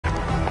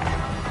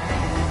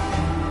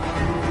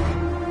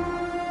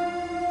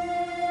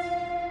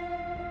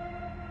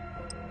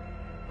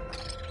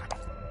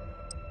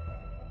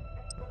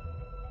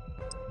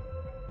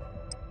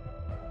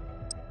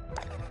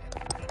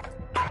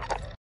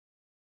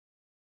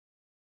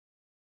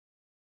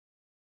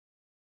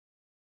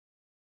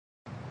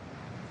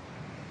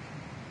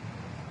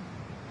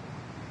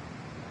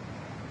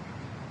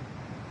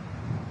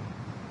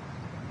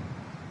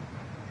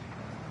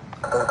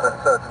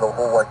Sentinel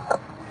hallway.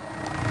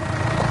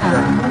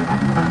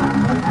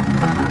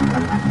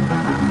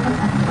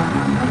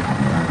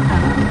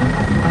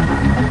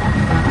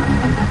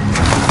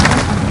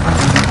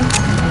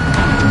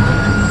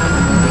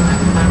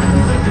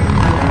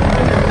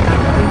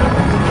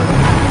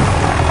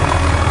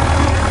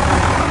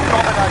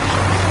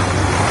 Domination.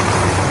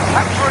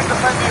 Capture and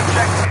defend the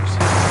objectives.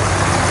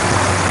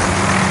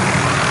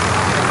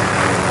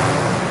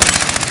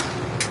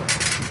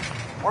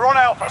 We're on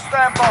Alpha,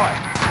 stand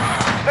by.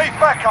 Need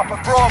backup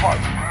at Bravo.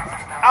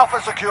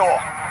 Alpha secure.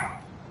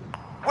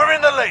 We're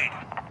in the lead.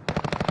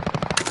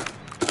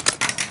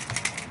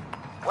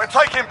 We're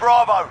taking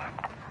Bravo.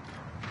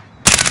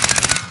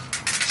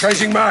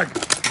 Changing mag.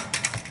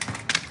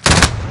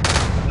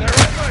 They're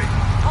on me.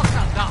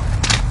 Hostile down.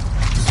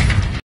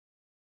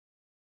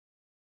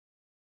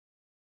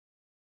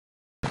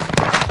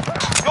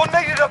 You're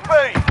needed at B.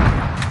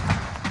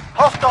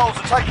 Hostiles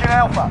are taking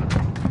Alpha.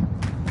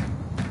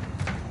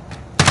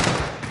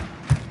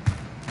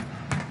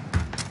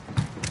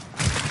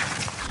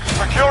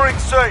 Securing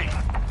C.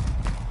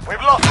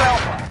 We've lost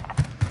Alpha.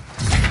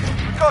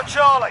 We've got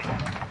Charlie.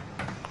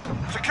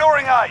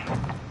 Securing A.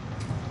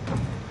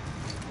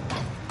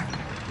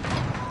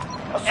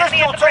 Assist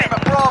your team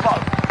at Bravo.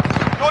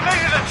 You're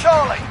needed at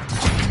Charlie.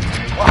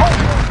 We're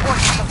holding all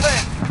points to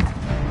defend.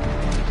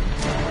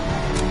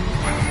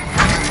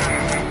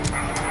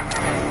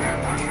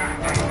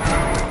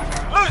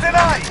 Losing A.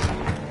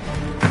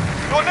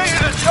 You're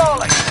needed at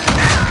Charlie.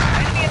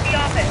 Enemy at the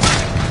office.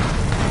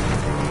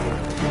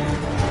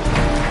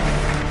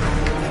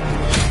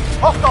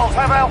 Hostiles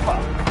have Alpha.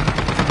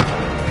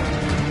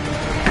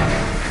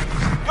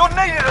 You're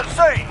needed at C.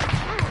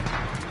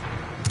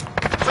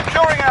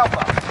 Securing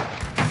Alpha.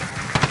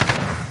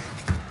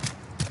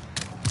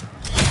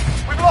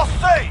 We've lost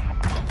C.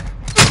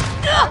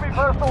 Enemy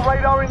personal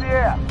radar in the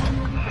air.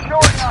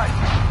 Securing A.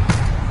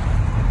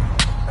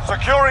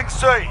 Securing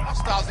C.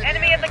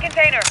 Enemy in the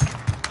container.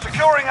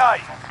 Securing A.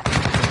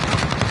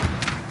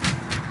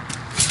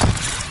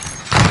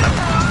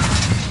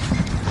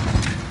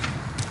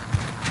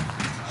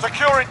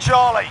 Securing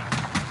Charlie.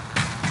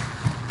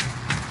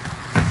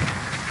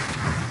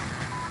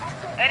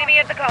 Enemy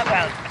at the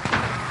compound.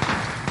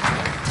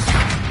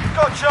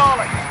 Got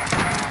Charlie.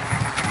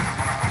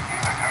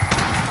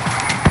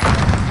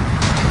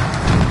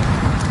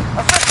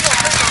 Assist your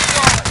team at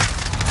Charlie.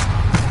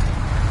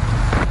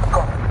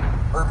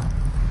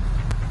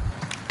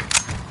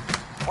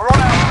 We're on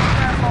our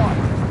stand by.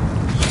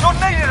 You're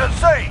needed at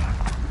C.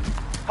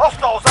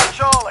 Hostiles at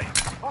Charlie.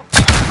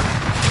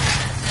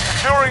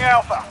 Securing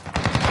Alpha.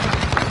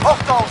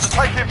 Hostiles are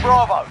taking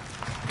Bravo.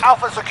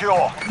 Alpha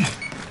secure.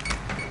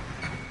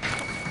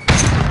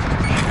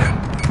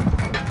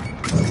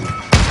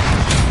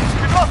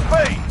 We've lost B.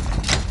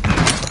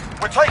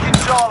 We're taking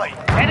Charlie.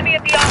 Enemy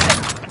at the office.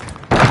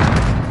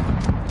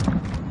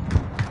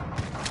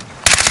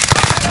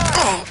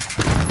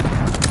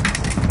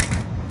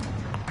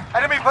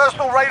 Enemy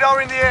personal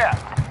radar in the air.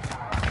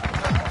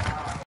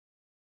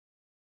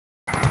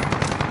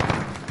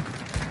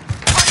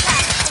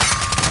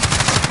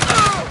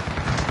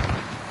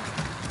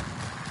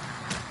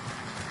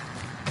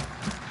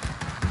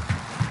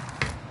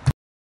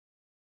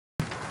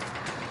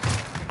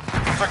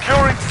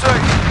 Securing C.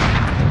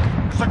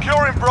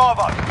 Securing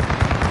Bravo.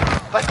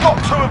 They've got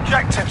two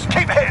objectives.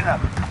 Keep hitting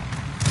them.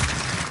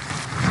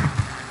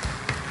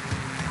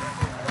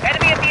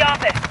 Enemy at the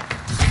office.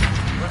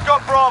 We've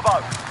got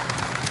Bravo.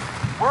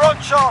 We're on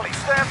Charlie.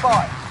 Stand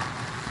by.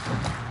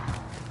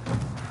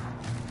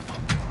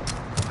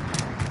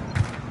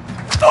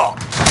 Oh!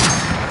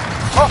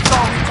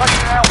 Hostiles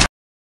taking out.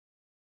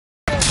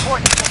 All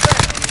points to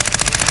defend.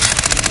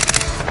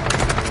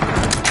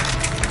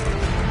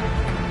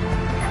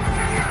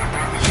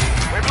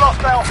 We've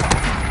lost Alpha.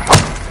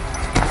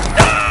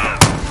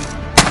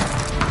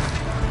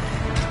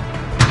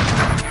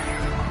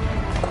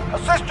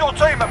 Assist your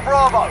team at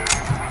Bravo.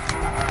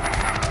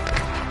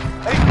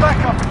 Need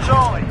backup at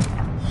Charlie.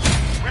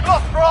 We've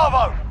lost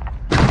Bravo.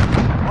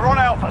 We're on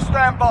Alpha.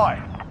 Stand by.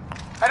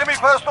 Enemy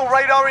personal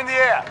radar in the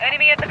air.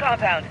 Enemy at the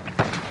compound.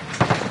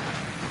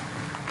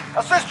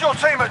 Assist your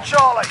team at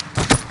Charlie.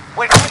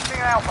 We're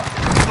taking Alpha.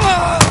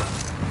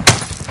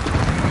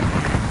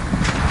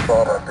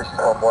 Bravo, this is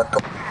on one.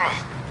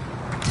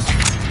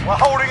 We're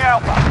holding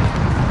Alpha.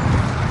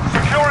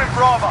 Securing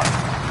Bravo.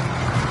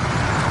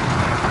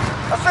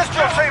 Assist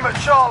your team at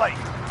Charlie.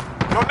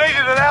 You're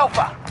needed at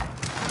Alpha.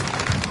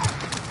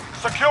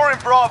 Securing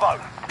Bravo.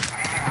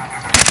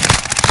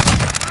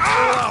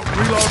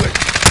 Reloading.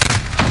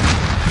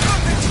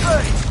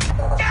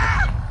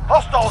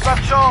 Hostiles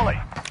at Charlie.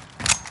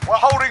 We're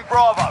holding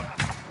Bravo.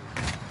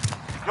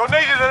 You're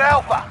needed at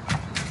Alpha.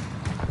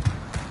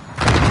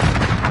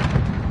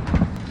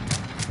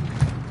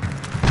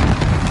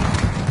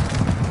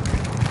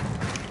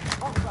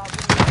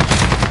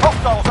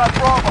 Hostiles at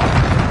Bravo.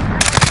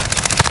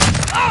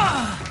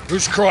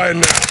 Who's crying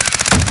now?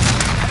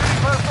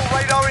 Personal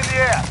radar in the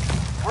air.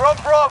 We're on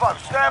Bravo.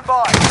 Stand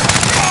by.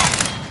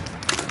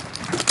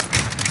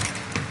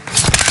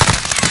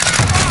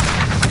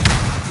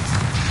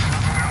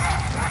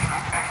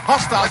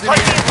 Hostiles in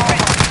Enemy here. at the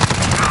bridge.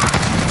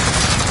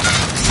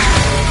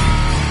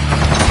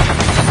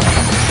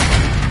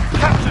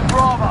 Captain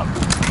Bravo.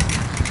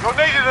 You're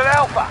needed at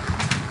Alpha.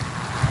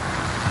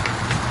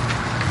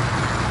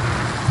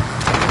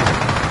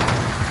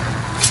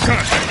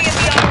 Enemy at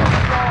the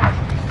office.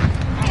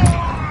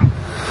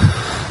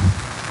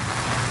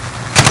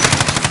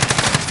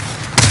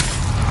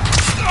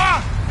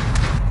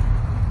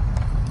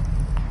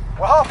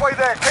 We're halfway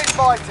there. Keep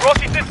fighting.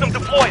 Rossi system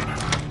deployed.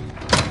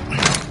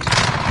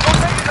 You're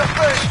needed at B.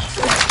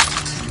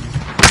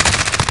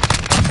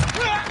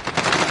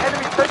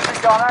 Enemy sentry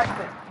gun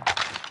active.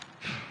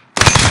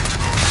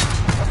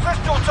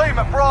 Assist your team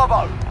at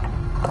Bravo.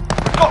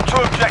 We've got 2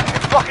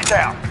 objectives. Lock it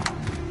down.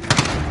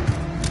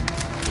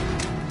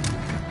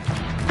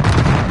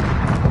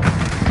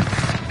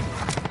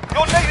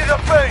 You're needed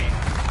at B.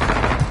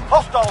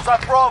 Hostiles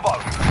at Bravo.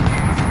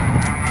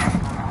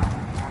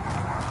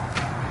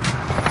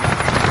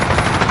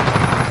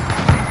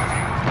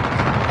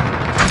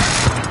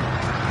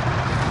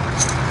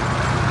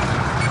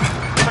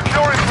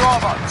 Securing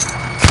Bravo.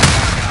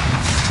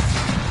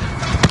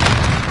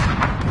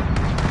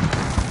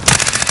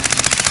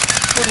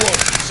 Good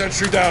work.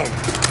 Sentry down.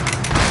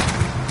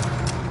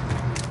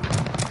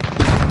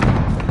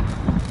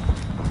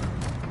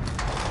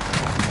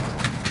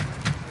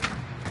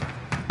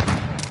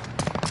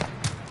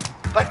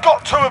 They've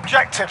got 2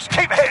 objectives.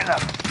 Keep hitting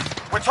them.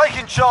 We're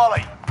taking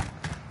Charlie.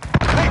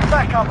 Need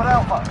backup at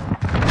Alpha.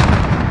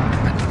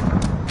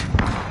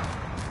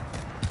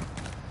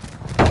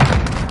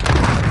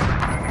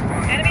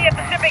 Enemy at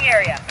the shipping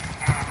area.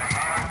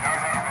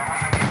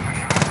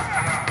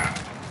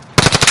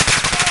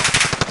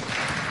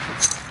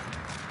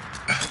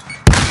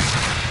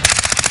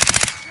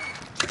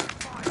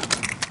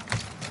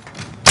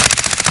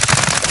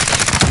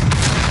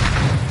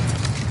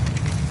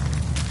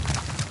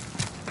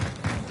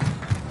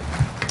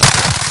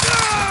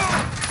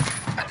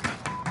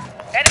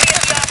 Enemy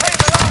at the office.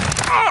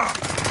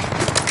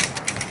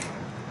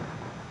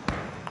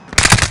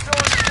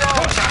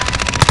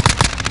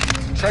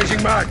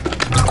 Changing mag.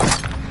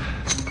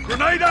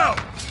 Grenade out.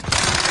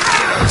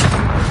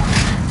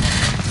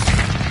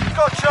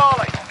 Got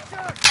Charlie.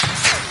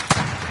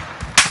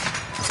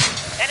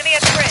 Enemy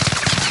at the bridge.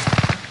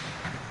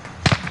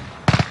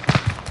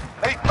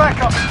 Need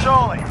backup at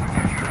Charlie.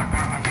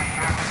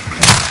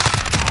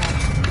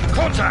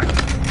 Contact.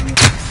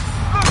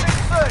 Losing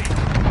C.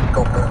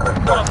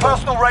 Got a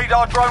personal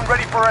radar drone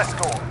ready for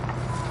escort.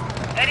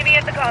 Enemy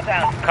at the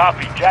compound.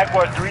 Copy.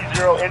 Jaguar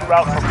 3-0 en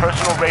route for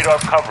personal radar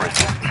coverage.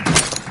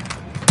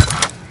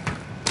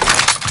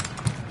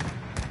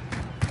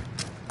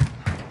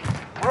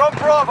 We're on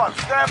Bravo.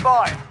 Stand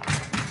by.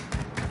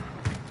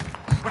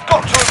 We've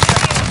got 2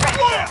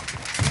 objectives.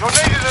 You're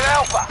needed at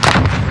Alpha.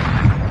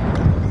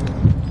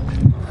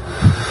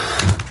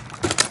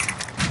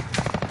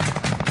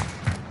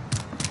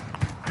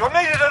 You're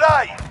needed at A.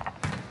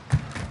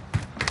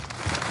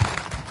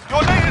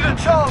 You're needed at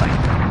Charlie.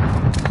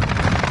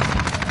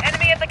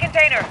 Enemy at the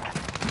container.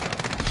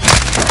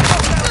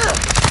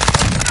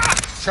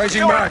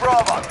 Changing Securing mag.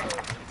 Bravo.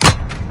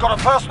 Got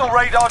a personal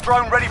radar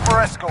drone ready for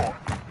escort.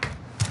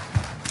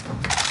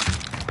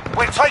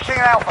 We're taking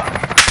Alpha.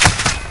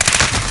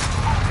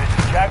 This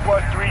is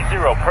Jaguar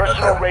 3-0.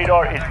 Personal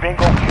radar is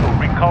bingo fuel.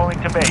 Recalling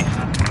to base.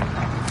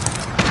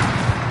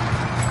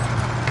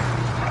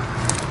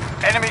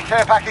 Enemy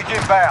care package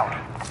inbound.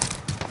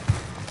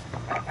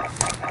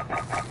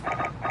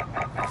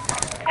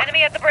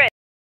 Enemy at the bridge.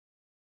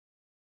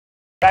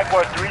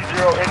 Jaguar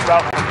 3-0 en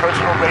route for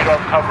personal radar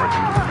coverage.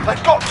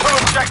 They've got 2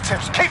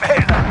 objectives. Keep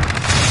hitting them.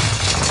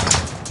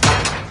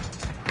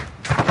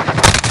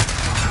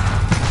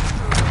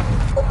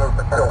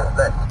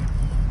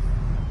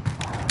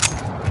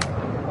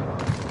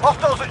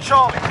 Hostiles at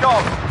Charlie.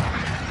 Go.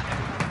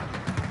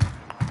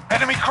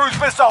 Enemy cruise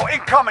missile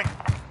incoming.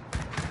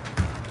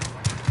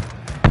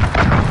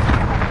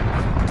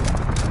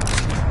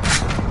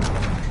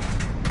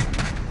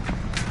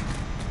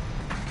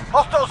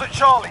 Hostiles at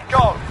Charlie.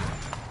 Go.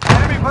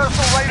 Enemy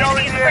personal radar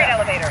Enemy in in the the freight air.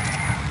 elevator.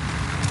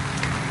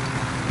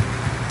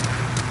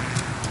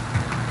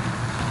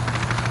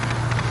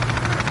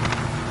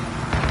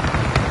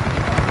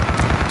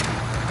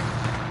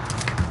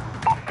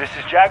 This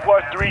is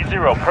Jaguar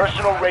 3-0.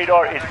 Personal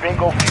radar is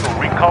bingo fuel.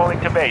 Recalling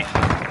to base.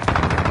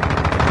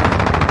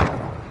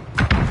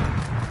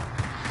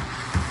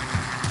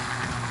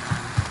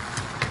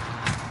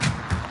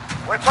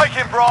 We're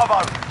taking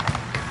Bravo.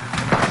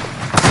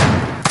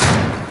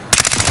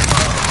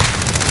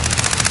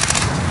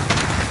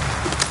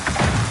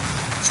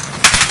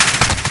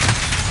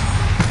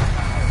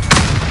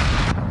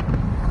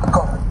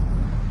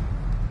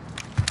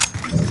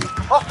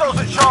 Hostiles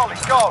at Charlie.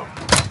 Go.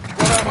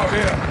 Got ammo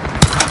here.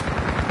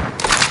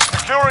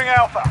 Securing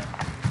Alpha.